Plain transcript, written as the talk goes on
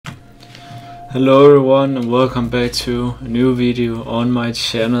Hello everyone and welcome back to a new video on my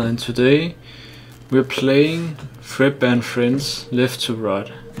channel, and today we're playing Fredbear and Friends Left to Rot.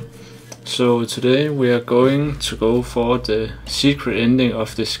 So today we are going to go for the secret ending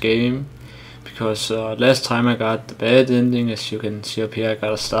of this game, because last time I got the bad ending. As you can see up here, I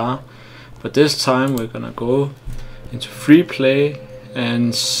got a star, but this time we're gonna go into free play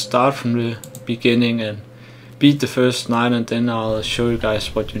and start from the beginning and beat the first 9, and then I'll show you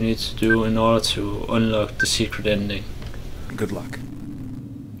guys what you need to do in order to unlock the secret ending. Good luck.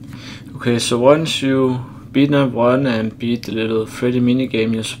 Okay, so once you beat night 1 and beat the little Freddy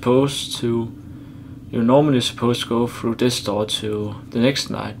minigame, you're normally supposed to go through this door to the next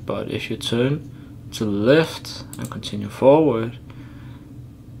night, but if you turn to the left and continue forward,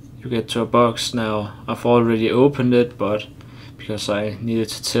 you get to a box. Now I've already opened it, but because I needed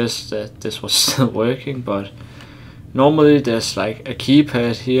to test that this was still working, but normally there's like a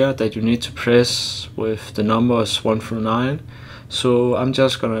keypad here that you need to press with the numbers 1 through 9. So I'm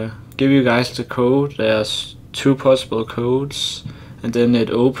just gonna give you guys the code. There's 2 possible codes, and then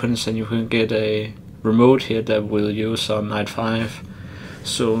it opens and you can get a remote here that we'll use on night 5.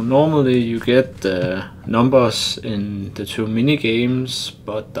 So normally you get the numbers in the 2 mini games,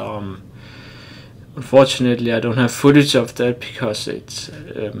 but unfortunately I don't have footage of that because it's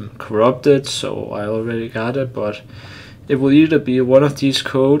corrupted, so I already got it. But it will either be one of these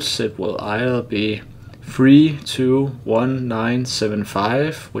codes. It will either be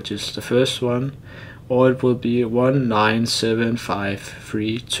 321975, which is the first one, or it will be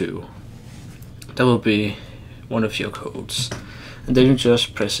 197532. That will be one of your codes. And then you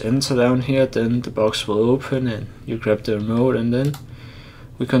just press enter down here, then the box will open and you grab the remote, and then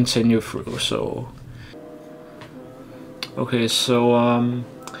we continue through. So okay, so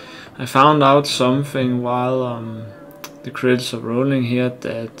I found out something while the credits are rolling here,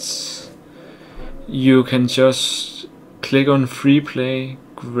 that you can just click on free play,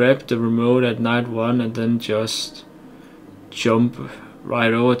 grab the remote at night 1, and then just jump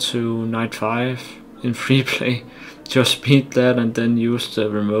right over to night 5 in free play. Just beat that and then use the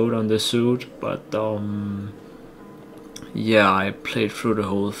remote on the suit. But yeah, I played through the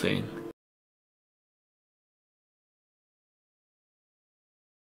whole thing.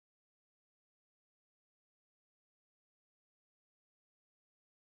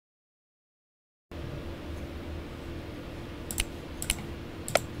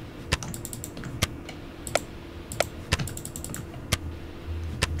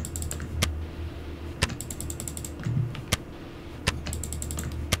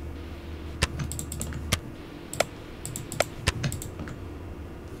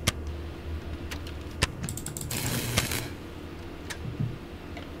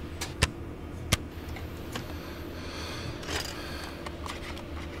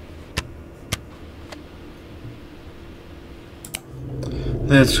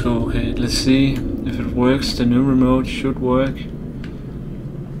 Let's go. Okay, let's see if it works. The new remote should work.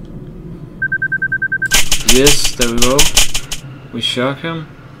 Yes, there we go. We shock him.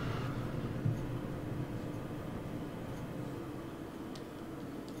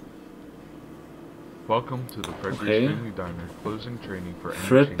 Welcome to the Fredbear Family Diner closing training for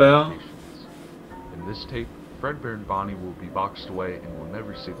Fredbear. In this tape, Fredbear and Bonnie will be boxed away and will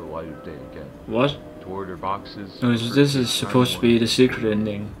never see the light of day again. What? To order boxes. No, so this is supposed to be the secret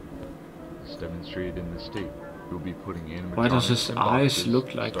ending. As demonstrated in this tape, we will be putting animatronics. Why does his in eyes boxes,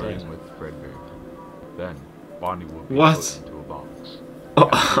 look like starting that? with Fredbear. Then Bonnie will be What? put into a box. Oh.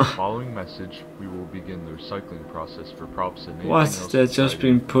 After the following message, we will begin the recycling process for props and anything What? else They're just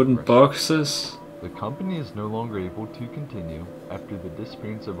being put in boxes? The company is no longer able to continue after the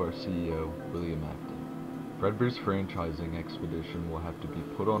disappearance of our CEO, William Acton. Fredbear's franchising expedition will have to be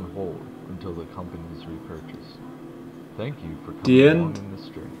put on hold until the company is repurchased. Thank you for coming along in this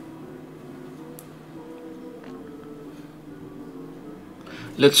journey.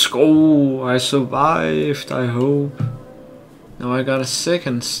 Let's go! I survived, I hope. Now I got a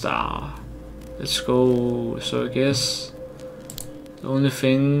 2nd star. Let's go. So I guess the only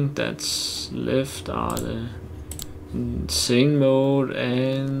thing that's left are the insane mode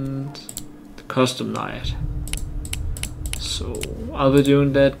and the custom night. So I'll be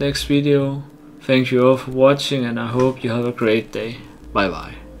doing that next video. Thank you all for watching, and I hope you have a great day. Bye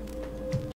bye.